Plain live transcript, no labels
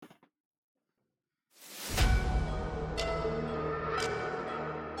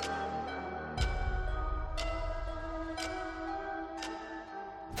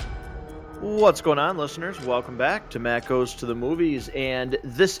What's going on, listeners? Welcome back to Matt Goes to the Movies, and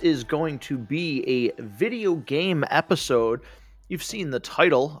this is going to be a video game episode. You've seen the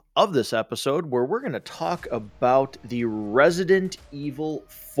title of this episode, where we're going to talk about the Resident Evil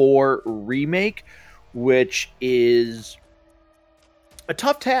 4 remake, which is a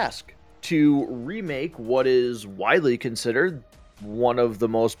tough task to remake what is widely considered one of the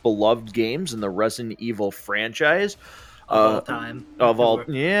most beloved games in the Resident Evil franchise. Of all time. Of all, We're,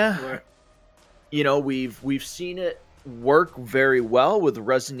 yeah, we're, we've seen it work very well with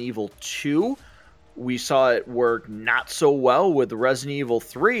Resident Evil 2. We saw it work not so well with Resident Evil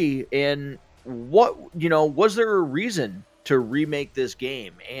 3. And was there a reason to remake this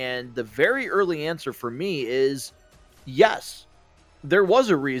game? And the very early answer for me is yes. There was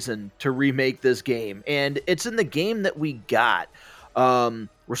a reason to remake this game, and it's in the game that we got.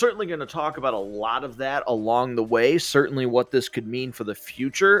 We're certainly going to talk about a lot of that along the way. Certainly, what this could mean for the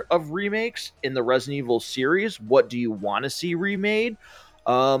future of remakes in the Resident Evil series. What do you want to see remade?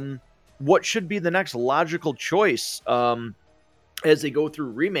 What should be the next logical choice as they go through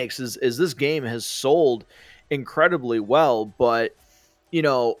remakes? Is this game has sold incredibly well, but you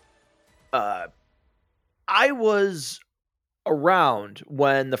know, uh, I was around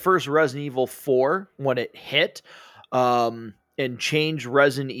when the first Resident Evil 4 when it hit and changed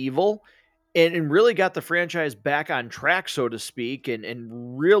Resident Evil and really got the franchise back on track, so to speak,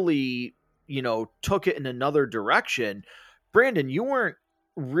 and really, took it in another direction. Brandon, you weren't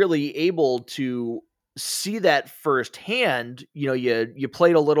really able to see that firsthand. You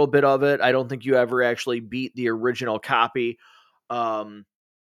played a little bit of it. I don't think you ever actually beat the original copy. Um,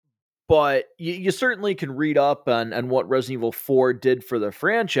 but you certainly can read up on what Resident Evil 4 did for the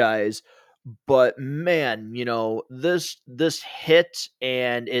franchise. But man, this hit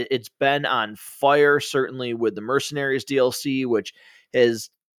and it's been on fire, certainly with the Mercenaries DLC, which has,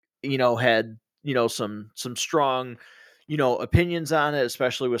 had, some strong, opinions on it,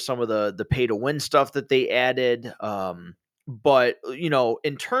 especially with some of the pay to win stuff that they added. But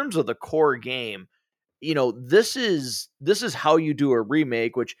in terms of the core game, this is how you do a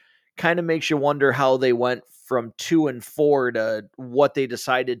remake, which kind of makes you wonder how they went from 2 and 4 to what they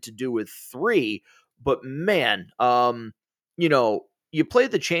decided to do with 3. But man, you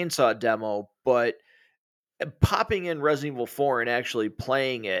played the chainsaw demo, but popping in Resident Evil 4 and actually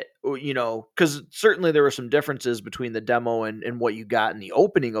playing it, because certainly there were some differences between the demo and what you got in the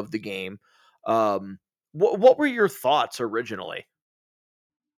opening of the game. What were your thoughts originally?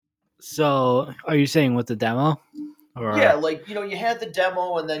 so, are you saying with the demo? Yeah, Or like you had the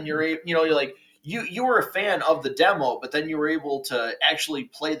demo, and then you're like you were a fan of the demo, but then you were able to actually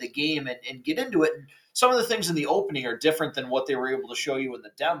play the game and get into it. And some of the things in the opening are different than what they were able to show you in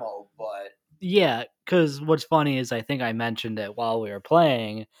the demo. But yeah, because what's funny is I think I mentioned it while we were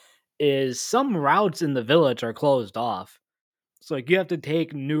playing. Is some routes in the village are closed off. So like you have to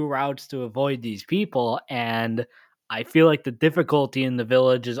take new routes to avoid these people, and I feel like the difficulty in the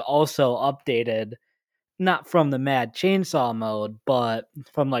village is also updated, not from the Mad Chainsaw mode, but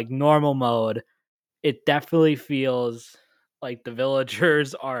from like normal mode. It definitely feels like the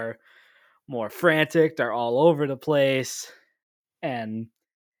villagers are more frantic, they're all over the place, and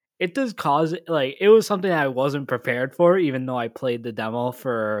it does cause like it was something I wasn't prepared for, even though I played the demo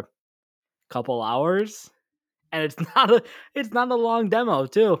for a couple hours. And it's not a long demo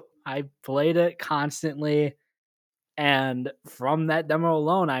too. I played it constantly, and from that demo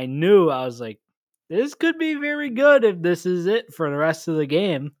alone I knew I was like, this could be very good if this is it for the rest of the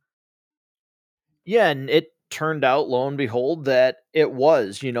game. yeah, and it turned out, lo and behold, that it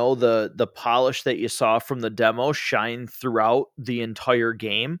was. The polish that you saw from the demo shine throughout the entire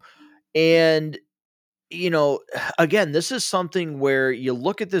game, and you know, again, this is something where you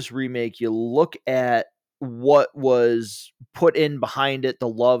look at this remake, you look at what was put in behind it, the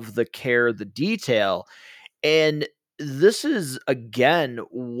love, the care, the detail. And this is, again,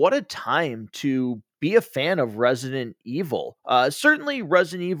 what a time to be a fan of Resident Evil. Certainly,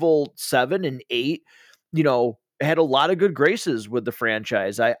 Resident Evil 7 and 8, had a lot of good graces with the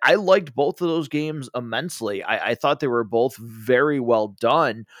franchise. I liked both of those games immensely. I thought they were both very well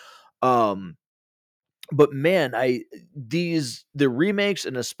done. Um, but man, I these the remakes,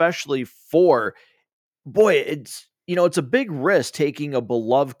 and especially 4, boy, it's a big risk taking a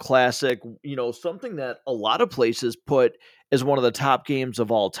beloved classic, something that a lot of places put as one of the top games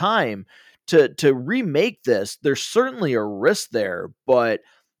of all time, to remake this. There's certainly a risk there, but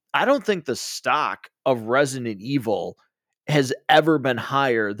I don't think the stock of Resident Evil has ever been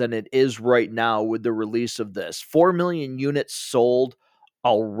higher than it is right now with the release of this. 4 million units sold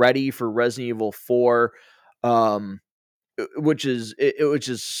already for Resident Evil 4. Um, which is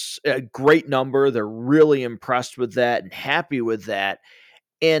a great number. They're really impressed with that and happy with that.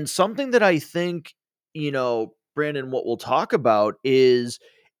 And something that I think, Brandon, what we'll talk about is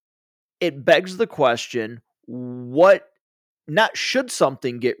it begs the question, what not should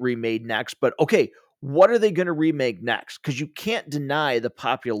something get remade next, but okay, what are they going to remake next? Because you can't deny the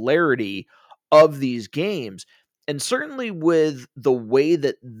popularity of these games. And certainly with the way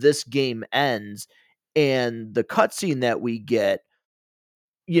that this game ends and the cutscene that we get,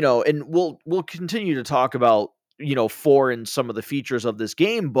 and we'll continue to talk about, 4 and some of the features of this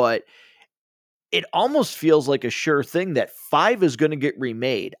game, but it almost feels like a sure thing that 5 is gonna get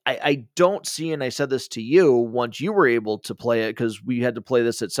remade. I don't see, and I said this to you once you were able to play it because we had to play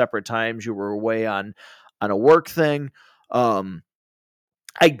this at separate times. You were away on a work thing. Um,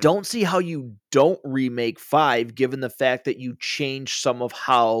 I don't see how you don't remake 5 given the fact that you changed some of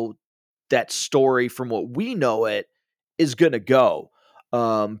how that story from what we know it is gonna go,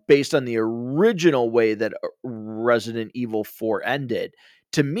 based on the original way that Resident Evil 4 ended.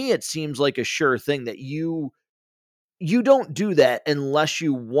 To me, it seems like a sure thing that you don't do that unless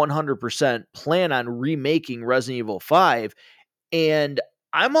you 100% plan on remaking Resident Evil 5, and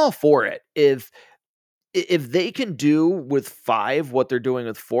I'm all for it. If they can do with 5 what they're doing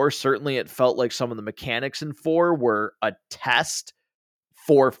with 4, certainly it felt like some of the mechanics in 4 were a test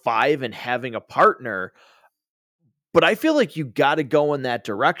for 5 and having a partner, but I feel like you gotta go in that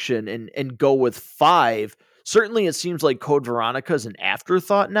direction and go with 5. Certainly, it seems like Code Veronica is an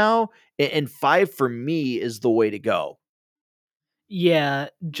afterthought now, and 5 for me is the way to go. Yeah,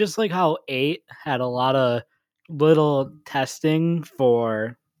 just like how 8 had a lot of little testing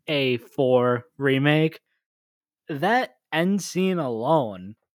for a 4 remake, that end scene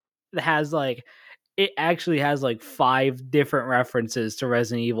alone has like it actually has like 5 different references to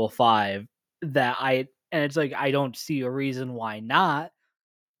Resident Evil 5 that I and it's like I don't see a reason why not,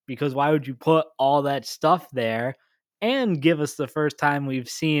 because why would you put all that stuff there and give us the first time we've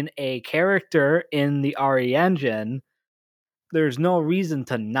seen a character in the RE engine? There's no reason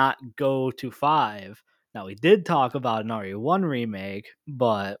to not go to 5. Now, we did talk about an RE1 remake,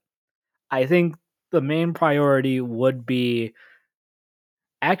 but I think the main priority would be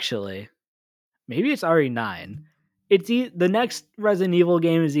actually maybe it's RE9. The next Resident Evil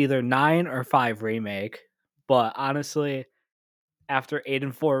game is either 9 or 5 remake, but honestly, after 8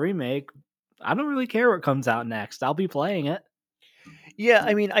 and 4 remake, I don't really care what comes out next. I'll be playing it. Yeah,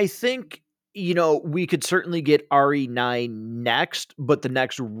 I mean, I think, we could certainly get RE9 next, but the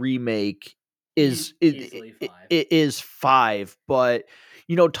next remake Easily 5. it is 5. But,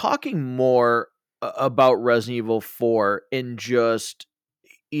 talking more about Resident Evil 4 and just,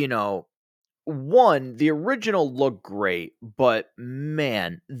 you know, one, the original looked great, but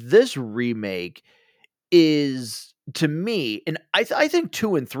man, this remake is to me, and I think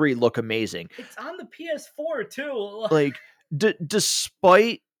 2 and 3 look amazing. It's on the PS4 too. Like,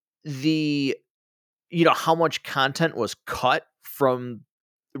 despite the how much content was cut from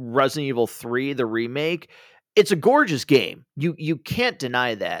Resident Evil 3, the remake, it's a gorgeous game. You can't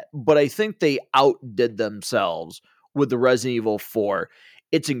deny that, but I think they outdid themselves with the Resident Evil 4.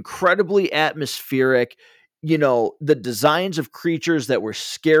 It's incredibly atmospheric. The designs of creatures that were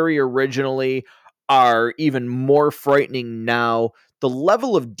scary originally are even more frightening now. The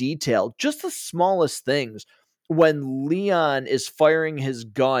level of detail, just the smallest things, when Leon is firing his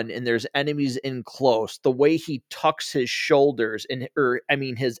gun and there's enemies in close, the way he tucks his shoulders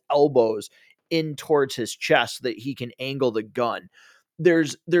his elbows in towards his chest so that he can angle the gun.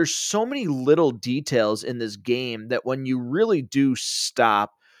 There's so many little details in this game that when you really do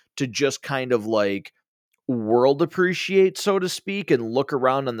stop to just kind of like world appreciate, so to speak, and look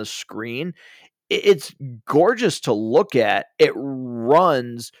around on the screen, it's gorgeous to look at. It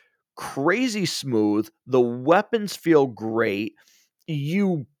runs crazy smooth. The weapons feel great.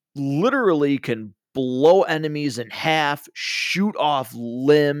 You literally can blow enemies in half, shoot off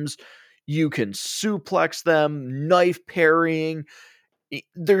limbs. You can suplex them, knife parrying.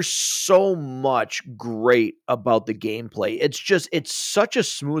 There's so much great about the gameplay. It's such a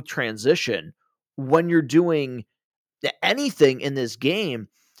smooth transition when you're doing anything in this game,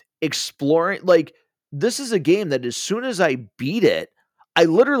 exploring. Like, this is a game that as soon as I beat it, I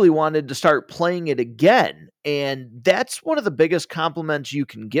literally wanted to start playing it again. And that's one of the biggest compliments you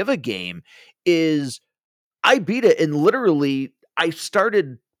can give a game is I beat it and literally I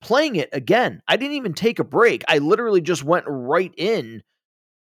started playing it again. I didn't even take a break. I literally just went right in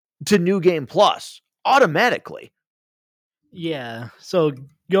to New Game Plus automatically. Yeah. So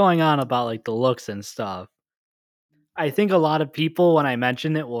going on about like the looks and stuff, I think a lot of people when I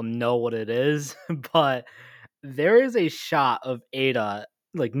mention it will know what it is, but there is a shot of Ada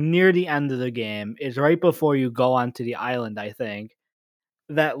like near the end of the game. It's right before you go onto the island, I think.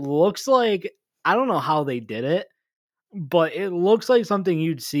 That looks like, I don't know how they did it, but it looks like something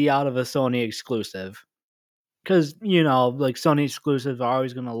you'd see out of a Sony exclusive. Cuz like Sony exclusives are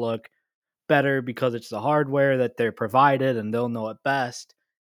always going to look better because it's the hardware that they're provided and they'll know it best.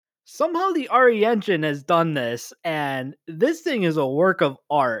 Somehow the RE engine has done this, and this thing is a work of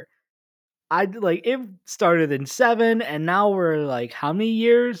art. I like it started in 7, and now we're like, how many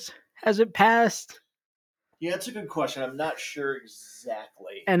years has it passed? Yeah, that's a good question. I'm not sure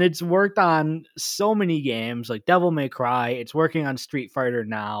exactly. And it's worked on so many games like Devil May Cry. It's working on Street Fighter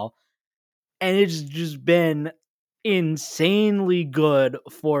now, and it's just been insanely good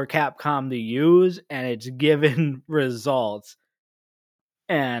for Capcom to use, and it's given results.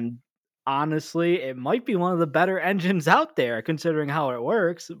 And honestly, it might be one of the better engines out there considering how it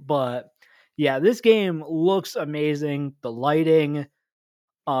works. But yeah, this game looks amazing. The lighting,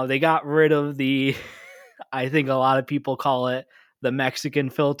 they got rid of the, I think a lot of people call it the Mexican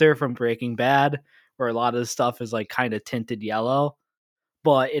filter from Breaking Bad, where a lot of the stuff is like kind of tinted yellow,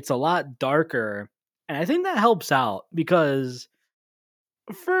 but it's a lot darker. And I think that helps out because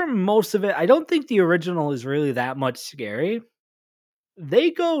for most of it, I don't think the original is really that much scary.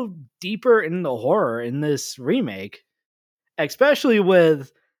 They go deeper into horror in this remake, especially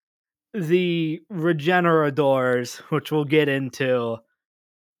with the Regeneradors, which we'll get into.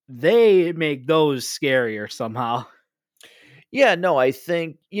 They make those scarier somehow. Yeah, no, I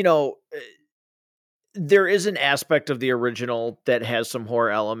think, there is an aspect of the original that has some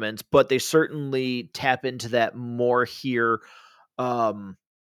horror elements, but they certainly tap into that more here, um,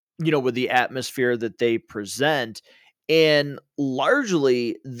 with the atmosphere that they present. And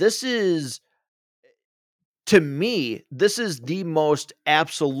largely, this is, to me, this is the most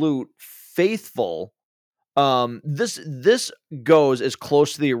absolute faithful. This goes as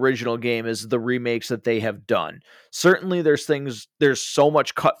close to the original game as the remakes that they have done. Certainly there's so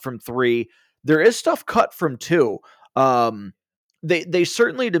much cut from 3. There is stuff cut from 2. Um they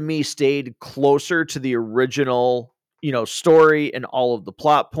certainly to me stayed closer to the original, story and all of the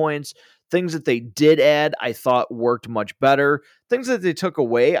plot points. Things that they did add I thought worked much better. Things that they took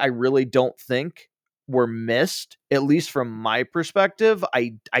away I really don't think were missed, at least from my perspective.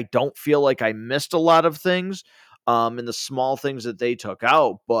 I don't feel like I missed a lot of things in the small things that they took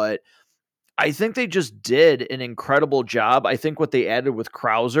out, but I think they just did an incredible job. I think what they added with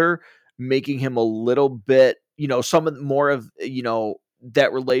Krauser, making him a little bit, some of more of,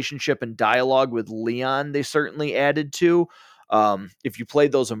 that relationship and dialogue with Leon, they certainly added to. If you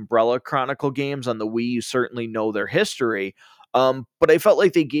played those Umbrella Chronicle games on the Wii, you certainly know their history. But I felt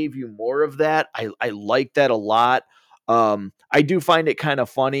like they gave you more of that. I like that a lot. I do find it kind of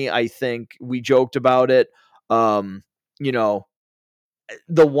funny. I think we joked about it. You know,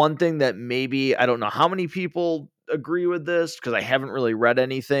 the one thing that maybe I don't know how many people agree with this because I haven't really read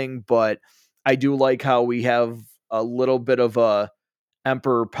anything, but I do like how we have a little bit of a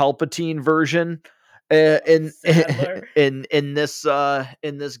Emperor Palpatine version in Sadler. in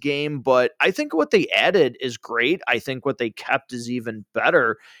this game. But I think what they added is great. I think what they kept is even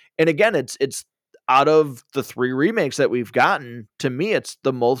better. And again, it's out of the 3 remakes that we've gotten, to me, it's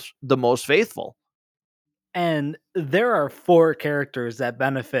the most faithful. And there are 4 characters that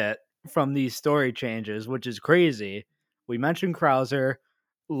benefit from these story changes, which is crazy. We mentioned Krauser,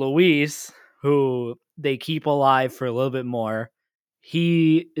 Luis, who they keep alive for a little bit more.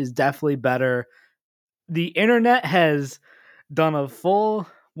 He is definitely better. The internet has done a full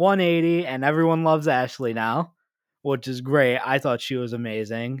 180 and everyone loves Ashley now, which is great. I thought she was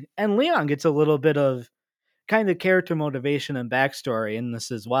amazing. And Leon gets a little bit of kind of character motivation and backstory in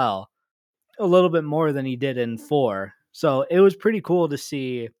this as well, a little bit more than he did in 4. So it was pretty cool to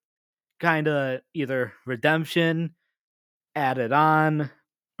see kind of either redemption added on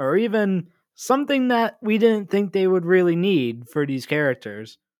or even something that we didn't think they would really need for these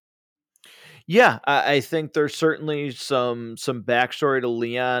characters. Yeah, I think there's certainly some backstory to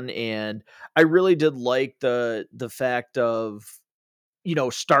Leon, and I really did like the fact of,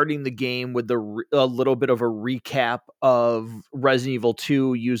 starting the game with a little bit of a recap of Resident Evil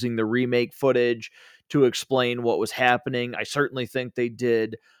 2 using the remake footage to explain what was happening. I certainly think they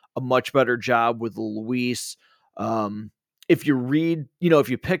did a much better job with Luis. Um, if you read, if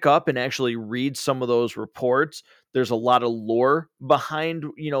you pick up and actually read some of those reports, there's a lot of lore behind,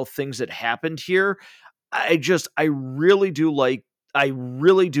 things that happened here. I really do like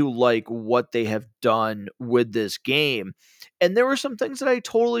what they have done with this game. And there were some things that I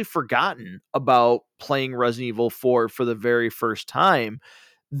totally forgotten about playing Resident Evil 4 for the very first time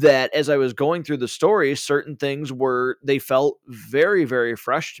that as I was going through the story, certain things they felt very, very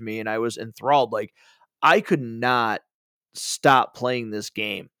fresh to me, and I was enthralled. Like, I could not stop playing this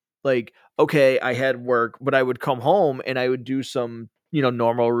game. Like, okay, I had work, but I would come home and I would do some,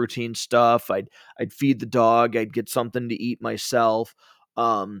 normal routine stuff. I'd feed the dog, I'd get something to eat myself,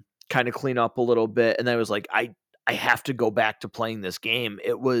 kind of clean up a little bit, and then I was like, I have to go back to playing this game.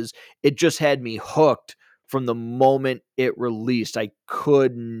 It just had me hooked from the moment it released. I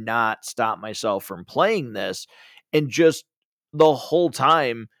could not stop myself from playing this, and just the whole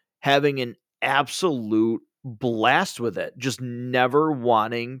time having an absolute blast with it, just never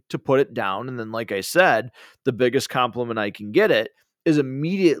wanting to put it down. And then, like I said, the biggest compliment I can get it is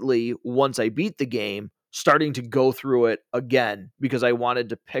immediately once I beat the game, starting to go through it again because I wanted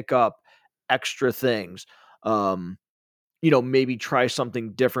to pick up extra things. Um, maybe try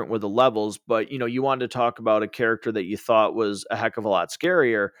something different with the levels, but you wanted to talk about a character that you thought was a heck of a lot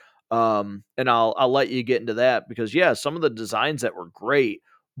scarier. And I'll let you get into that because yeah, some of the designs that were great,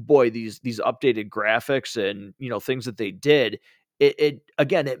 boy, these updated graphics and things that they did, it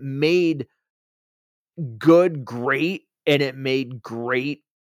again, it made good great, and it made great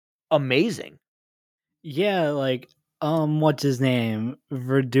amazing. Yeah, like, what's his name?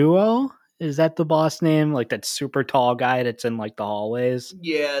 Verduo? Is that the boss name? Like that super tall guy that's in like the hallways?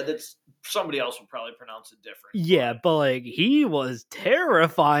 Yeah, that's somebody else would probably pronounce it different, Yeah, but like he was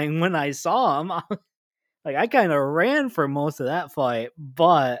terrifying when I saw him. Like I kind of ran for most of that fight,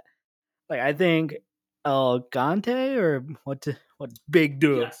 but like I think El Gante or what big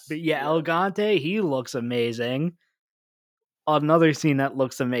dude? yes, But yeah, yeah. El Gante, he looks amazing. Another scene that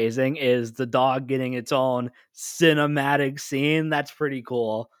looks amazing is the dog getting its own cinematic scene. That's pretty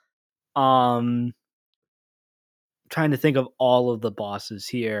cool. Um Trying to think of all of the bosses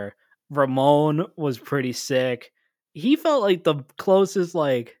here. Ramon was pretty sick. He felt like the closest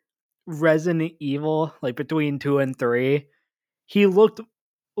like Resident Evil, like between 2 and 3. He looked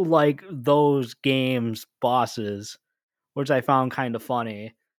like those games bosses, which I found kind of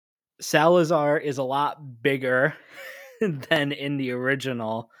funny. Salazar is a lot bigger than in the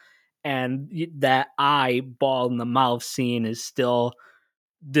original, and that eye ball in the mouth scene is still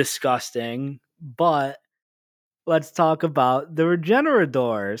disgusting. But let's talk about the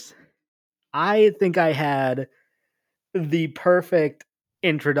Regeneradors. I think I had the perfect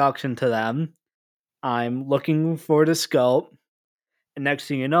introduction to them. I'm looking for the scope, and next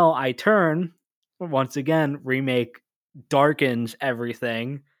thing you know, I turn once again, remake darkens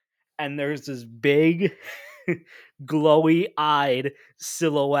everything, and there's this big, glowy eyed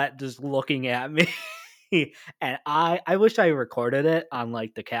silhouette just looking at me. And I wish I recorded it on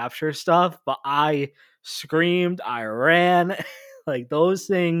like the capture stuff, but I screamed, I ran. Like those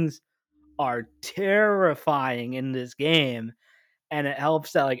things are terrifying in this game. And it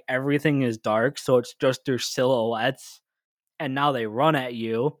helps that like everything is dark, so it's just their silhouettes, and now they run at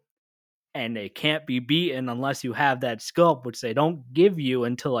you and they can't be beaten unless you have that scope, which they don't give you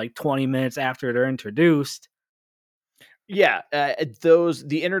until like 20 minutes after they're introduced. Yeah,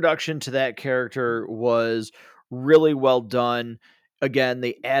 the introduction to that character was really well done. Again,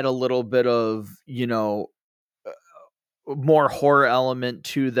 they add a little bit of, more horror element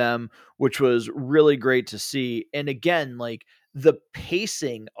to them, which was really great to see. And again, like the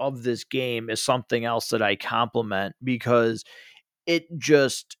pacing of this game is something else that I compliment because it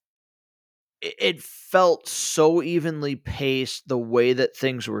just it felt so evenly paced the way that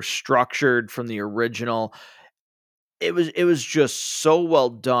things were structured from the original. It was just so well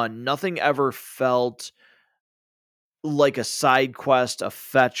done. Nothing ever felt like a side quest, a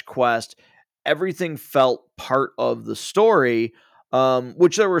fetch quest. Everything felt part of the story,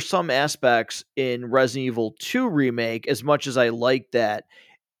 which there were some aspects in Resident Evil 2 remake, as much as I liked that,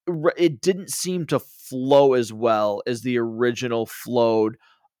 it didn't seem to flow as well as the original flowed.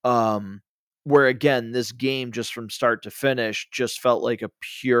 Um, where again, this game just from start to finish just felt like a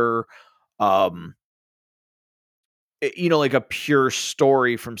pure um like a pure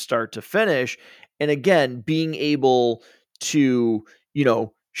story from start to finish. And again, being able to,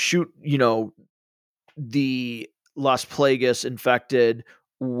 shoot, the Las Plagas infected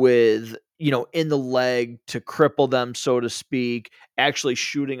with, in the leg to cripple them, so to speak, actually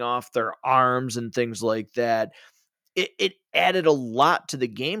shooting off their arms and things like that. It added a lot to the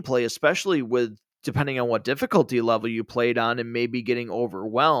gameplay, especially with depending on what difficulty level you played on and maybe getting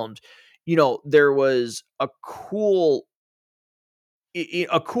overwhelmed. There was a cool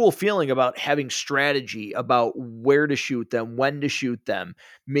feeling about having strategy about where to shoot them, when to shoot them,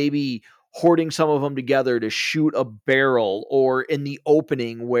 maybe hoarding some of them together to shoot a barrel, or in the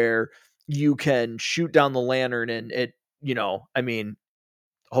opening where you can shoot down the lantern and I mean,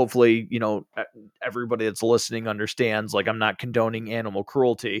 hopefully, everybody that's listening understands, like, I'm not condoning animal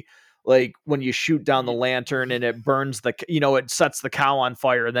cruelty. Like, when you shoot down the lantern and it burns it sets the cow on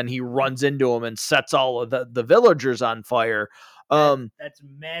fire, and then he runs into him and sets all of the villagers on fire. That's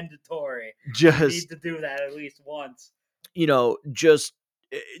mandatory. You need Just, to do that at least once. just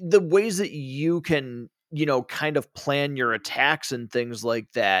the ways that you can, kind of plan your attacks and things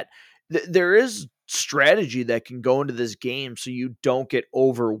like that. There is strategy that can go into this game so you don't get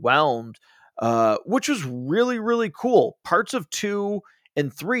overwhelmed, which was really, really cool. Parts of 2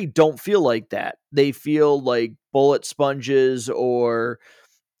 and 3 don't feel like that. They feel like bullet sponges or,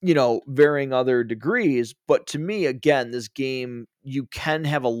 varying other degrees. But to me, again, this game, you can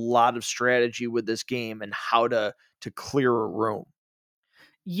have a lot of strategy with this game and how to clear a room.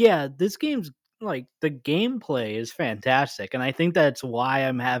 Yeah, this game's like the gameplay is fantastic, and I think that's why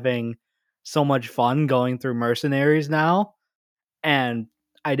I'm having so much fun going through Mercenaries now. And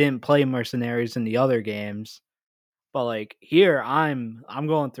I didn't play Mercenaries in the other games, but like here I'm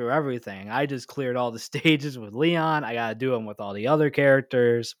going through everything. I just cleared all the stages with Leon. I got to do them with all the other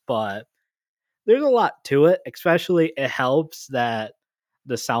characters, but there's a lot to it. Especially it helps that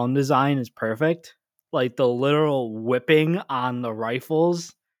the sound design is perfect. Like the literal whipping on the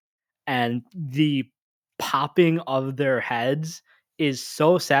rifles and the popping of their heads is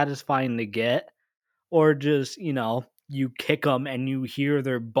so satisfying to get. Or just, you kick them and you hear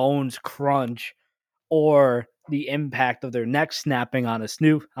their bones crunch, or the impact of their neck snapping on a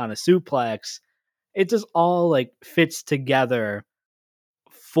suplex. It just all like fits together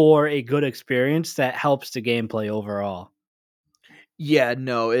for a good experience that helps the gameplay overall. Yeah,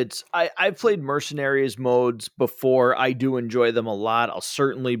 no, I've played Mercenaries modes before. I do enjoy them a lot. I'll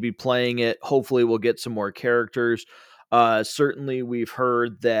certainly be playing it. Hopefully we'll get some more characters. Certainly we've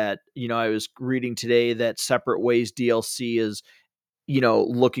heard that, I was reading today that Separate Ways DLC is,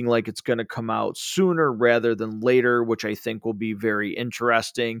 looking like it's going to come out sooner rather than later, which I think will be very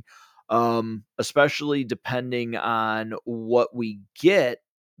interesting. Especially depending on what we get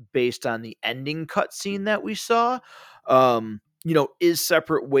based on the ending cutscene that we saw. Is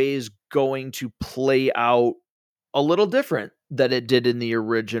Separate Ways going to play out a little different than it did in the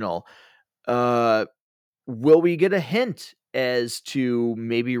original? Uh, will we get a hint as to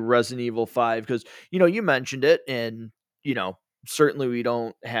maybe Resident Evil 5? Because, you mentioned it, and, you know, certainly we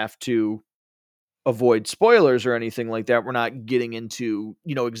don't have to avoid spoilers or anything like that. We're not getting into,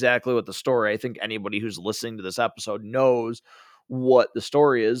 exactly what the story. I think anybody who's listening to this episode knows what the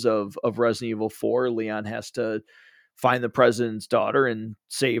story is of Resident Evil 4. Leon has to find the president's daughter and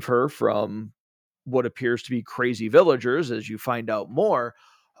save her from what appears to be crazy villagers as you find out more.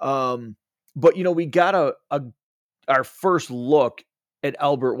 Um, but we got our first look at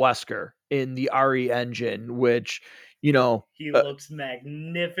Albert Wesker in the RE engine, which, you know, He uh, looks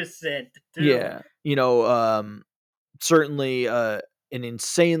magnificent too. yeah, certainly an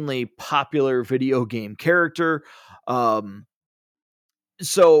insanely popular video game character. Um,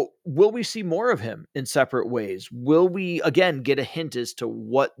 so will we see more of him in Separate Ways? Will we again get a hint as to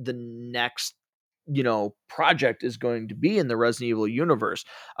what the next project is going to be in the Resident Evil universe?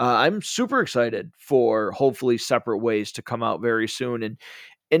 I'm super excited for hopefully Separate Ways to come out very soon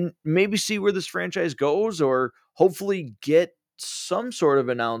and maybe see where this franchise goes, or hopefully get some sort of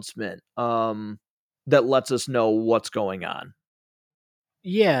announcement that lets us know what's going on.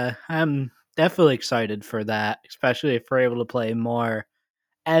 Yeah, I'm definitely excited for that, especially if we're able to play more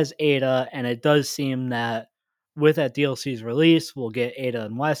as Ada. And it does seem that with that DLC's release, we'll get Ada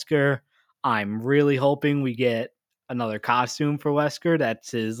and Wesker. I'm really hoping we get another costume for Wesker.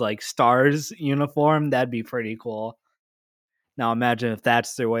 That's his like stars uniform. That'd be pretty cool. Now imagine if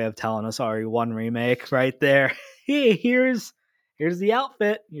that's their way of telling us RE1 remake right there. Hey, here's the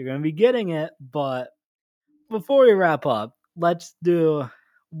outfit. You're gonna be getting it. But before we wrap up, let's do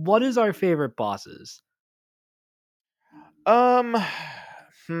what is our favorite bosses? Um,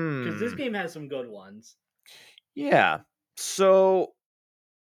 Because this hmm. game has some good ones. Yeah. So,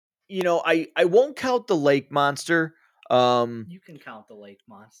 I won't count the lake monster. You can count the lake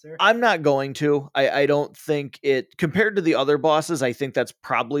monster. I'm not going to. I don't think it, compared to the other bosses, I think that's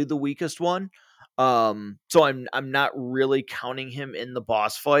probably the weakest one. So I'm not really counting him in the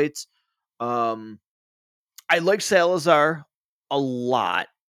boss fights. Um, I like Salazar a lot.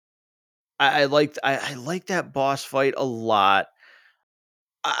 I like that boss fight a lot.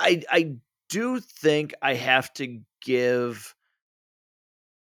 I do think I have to give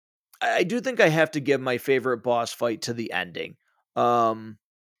I do think I have to give my favorite boss fight to the ending. Um,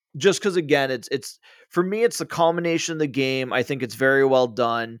 just because again, it's for me, it's the culmination of the game. I think it's very well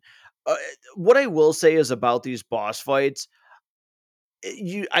done. What I will say is about these boss fights,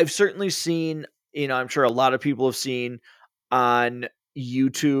 I've certainly seen, I'm sure a lot of people have seen on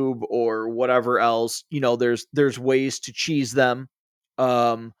YouTube or whatever else, there's ways to cheese them.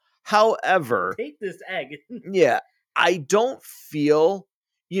 Um, However, Take this egg. yeah, I don't feel,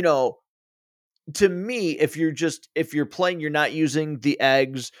 you know, to me, if you're playing, you're not using the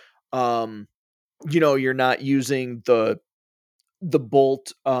eggs, um, you're not using the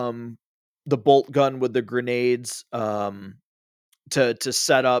bolt, the bolt gun with the grenades, to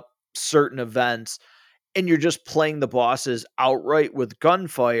set up certain events, and you're just playing the bosses outright with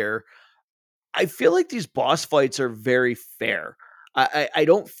gunfire. I feel like these boss fights are very fair. I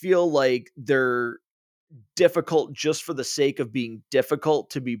don't feel like they're difficult just for the sake of being difficult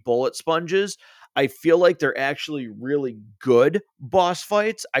to be bullet sponges. I feel like they're actually really good boss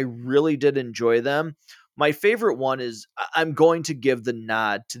fights. I really did enjoy them. My favorite one is, I'm going to give the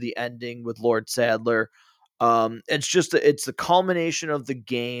nod to the ending with Lord Sadler. It's the culmination of the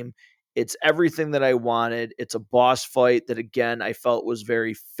game. It's everything that I wanted. It's a boss fight that, again, I felt was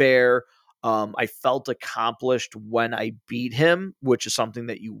very fair. I felt accomplished when I beat him, which is something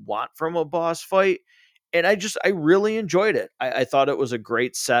that you want from a boss fight. And I really enjoyed it. I thought it was a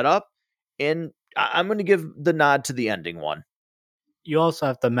great setup, and I'm going to give the nod to the ending one. You also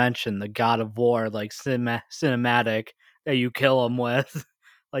have to mention the God of War like cinematic that you kill him with.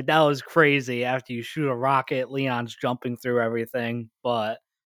 Like that was crazy. After you shoot a rocket, Leon's jumping through everything. But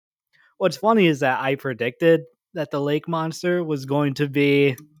what's funny is that I predicted that the lake monster was going to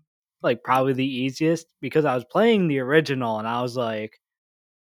be like probably the easiest because I was playing the original and I was like,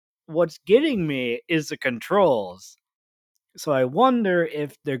 what's getting me is the controls. So I wonder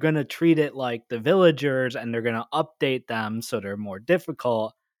if they're going to treat it like the villagers and they're going to update them so they're more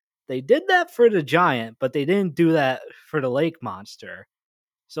difficult. They did that for the giant, but they didn't do that for the lake monster.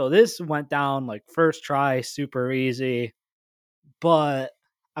 So this went down like first try, super easy. But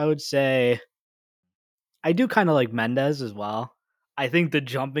I would say I do kind of like Mendez as well. I think the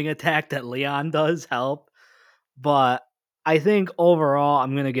jumping attack that Leon does help, but I think overall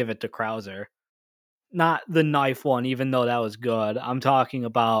I'm going to give it to Krauser. Not the knife one, even though that was good. I'm talking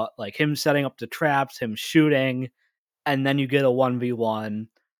about like him setting up the traps, him shooting, and then you get a 1v1.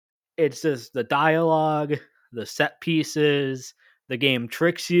 It's just the dialogue, the set pieces, the game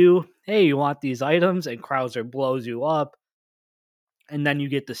tricks you. Hey, you want these items? And Krauser blows you up. And then you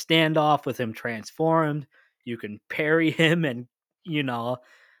get the standoff with him transformed. You can parry him, and, you know,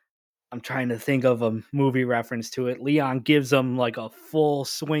 I'm trying to think of a movie reference to it. Leon gives him like a full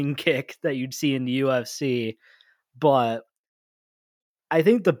swing kick that you'd see in the UFC. But I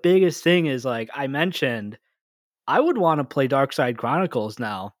think the biggest thing is, like I mentioned, I would want to play Darkside Chronicles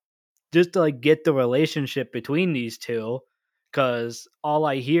now just to like get the relationship between these two, because all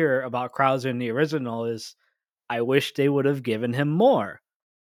I hear about Krauser in the original is I wish they would have given him more.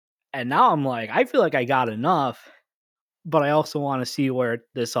 And now I'm like, I feel like I got enough, but I also want to see where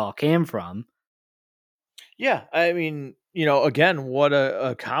this all came from. Yeah, I mean, again, what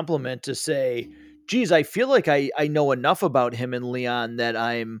a compliment to say, geez, I feel like I know enough about him and Leon that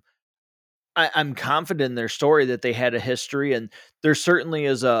I'm confident in their story, that they had a history, and there certainly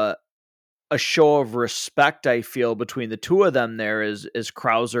is a show of respect, I feel, between the two of them there, as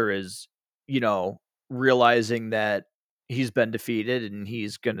Krauser is, you know, realizing that he's been defeated and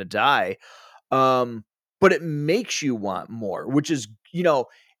he's gonna die. Um, but it makes you want more, which is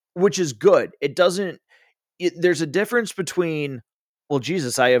good. It doesn't there's a difference between, well,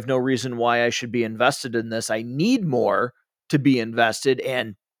 Jesus, I have no reason why I should be invested in this. I need more to be invested.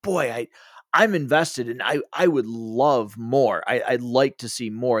 And boy, I'm invested and I would love more. I'd like to see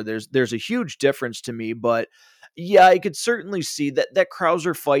more. There's a huge difference to me, but yeah, I could certainly see that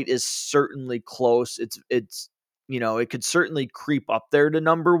Krauser fight is certainly close. It's it could certainly creep up there to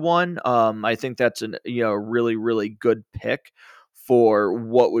number one. I think that's a really, really good pick for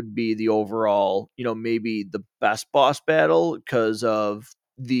what would be the overall, maybe the best boss battle because of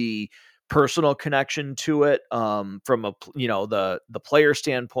the personal connection to it, from the player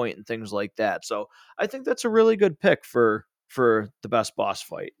standpoint and things like that. So I think that's a really good pick for the best boss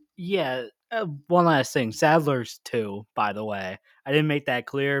fight. Yeah, one last thing. Sadler's two, by the way. I didn't make that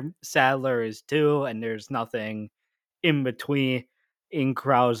clear. Sadler is two, and there's nothing in between in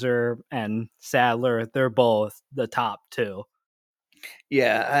Krauser and Sadler. They're both the top two.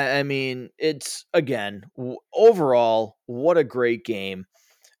 Yeah, I mean, it's again, overall, what a great game.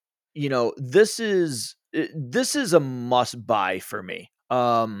 This is a must buy for me.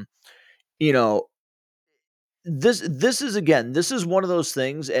 You know, this is, again, this is one of those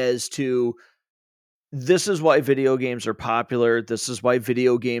things as to, this is why video games are popular. This is why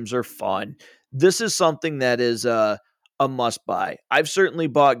video games are fun. This is something that is a must buy. I've certainly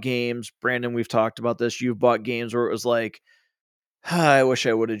bought games. Brandon, we've talked about this. You've bought games where it was like, I wish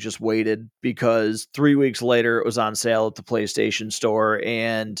I would have just waited because 3 weeks later it was on sale at the PlayStation Store.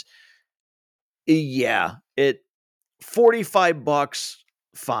 And yeah, it $45,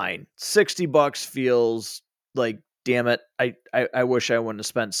 fine. $60 feels like, damn it. I wish I wouldn't have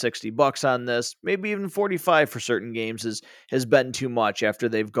spent $60 on this. Maybe even 45 for certain games has been too much after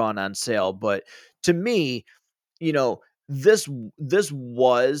they've gone on sale. But to me, you know, this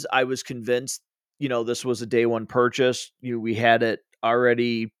was, I was convinced, this was a day one purchase. We had it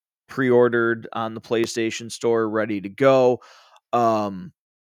already pre-ordered on the PlayStation Store, ready to go.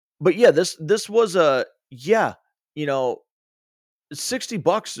 But yeah, this was yeah, you know,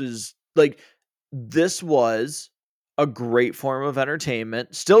 $60 is like, this was a great form of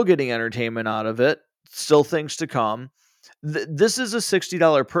entertainment, still getting entertainment out of it, still things to come. This is a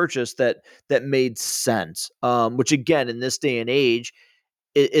 $60 purchase that made sense. Which again, in this day and age,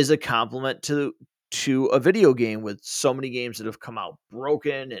 is a compliment to a video game with so many games that have come out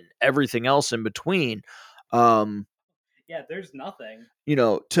broken and everything else in between. Um, Yeah, there's nothing. you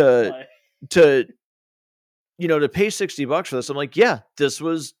know, to Like, to to pay $60 for this, I'm like, yeah, this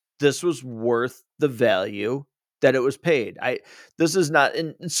was worth the value that it was paid. This is not,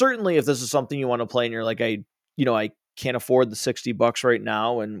 and certainly if this is something you want to play and you're like, I can't afford the $60 right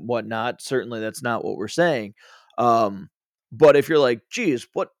now and whatnot. Certainly that's not what we're saying. Um, but if you're like, geez,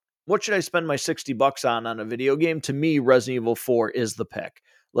 what should I spend my $60 on a video game? To me, Resident Evil 4 is the pick.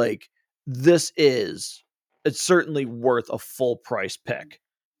 Like, it's certainly worth a full price pick.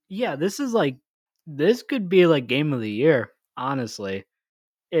 yeah, this could be like game of the year, honestly.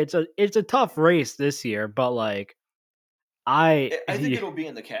 It's a tough race this year, but like I I think it'll be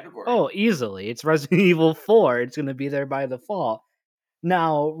in the category. oh, easily. It's Resident Evil 4. It's going to be there by default.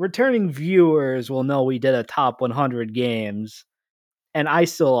 Now, returning viewers will know we did a top 100 games, and I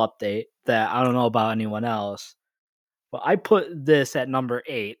still update that. I don't know about anyone else, but I put this at number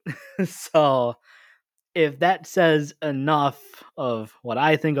 8. So, if that says enough of what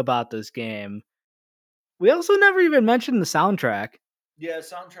I think about this game, we also never even mentioned the soundtrack. Yeah,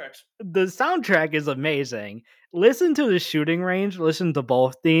 soundtracks. The soundtrack is amazing. Listen to the shooting range. Listen to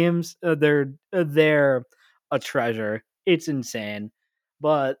both themes. They're a treasure. It's insane.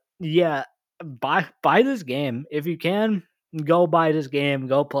 But yeah, buy this game if you can. Go buy this game.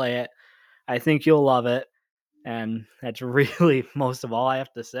 Go play it. I think you'll love it. And that's really most of all I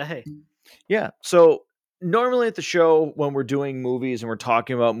have to say. Yeah. So normally at the show, when we're doing movies and we're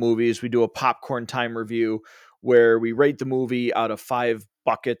talking about movies, we do a popcorn time review where we rate the movie out of 5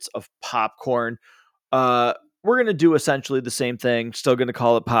 buckets of popcorn. We're going to do essentially the same thing. Still going to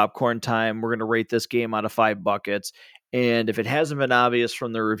call it popcorn time. We're going to rate this game out of 5 buckets. And if it hasn't been obvious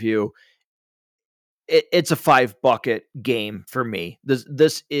from the review, it's a 5 bucket game for me.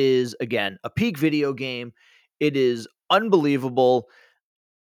 This is, again, a peak video game. It is unbelievable.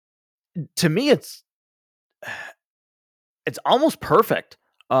 To me, it's almost perfect.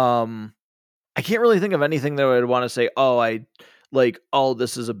 I can't really think of anything that I'd want to say,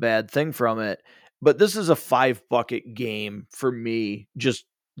 this is a bad thing from it. But this is a 5 bucket game for me, just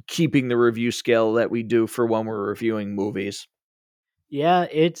keeping the review scale that we do for when we're reviewing movies. Yeah,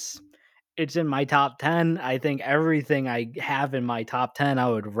 it's in my top 10. I think everything I have in my top 10 I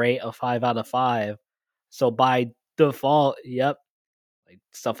would rate a 5 out of 5. So by default, yep, like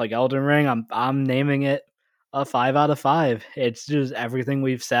stuff like Elden Ring, I'm naming it a 5 out of 5. It's just everything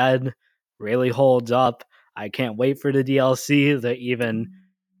we've said really holds up. I can't wait for the DLC to even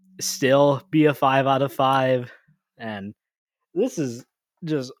still be a 5 out of 5. And this is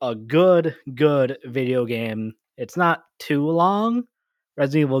just a good video game. It's not too long.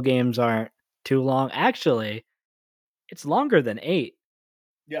 Resident Evil games aren't too long. Actually, it's longer than 8.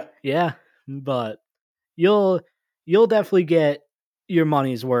 Yeah. Yeah, but you'll you'll definitely get your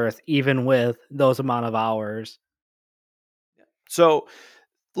money's worth even with those amount of hours. So,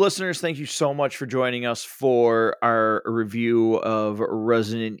 listeners, thank you so much for joining us for our review of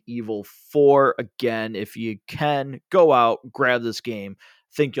Resident Evil 4. Again, if you can, go out, grab this game.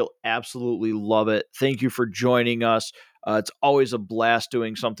 Think you'll absolutely love it. Thank you for joining us. It's always a blast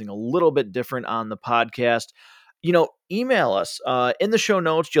doing something a little bit different on the podcast. Email us. In the show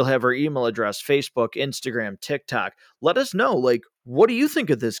notes, you'll have our email address, Facebook, Instagram, TikTok. Let us know, like, what do you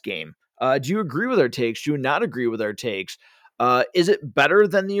think of this game? Do you agree with our takes? Do you not agree with our takes? Is it better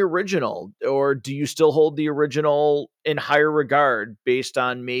than the original, or do you still hold the original in higher regard based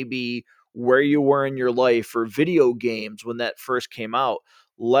on maybe where you were in your life for video games when that first came out?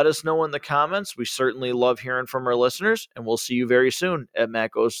 Let us know in the comments. We certainly love hearing from our listeners, and we'll see you very soon at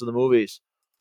Matt Goes to the Movies.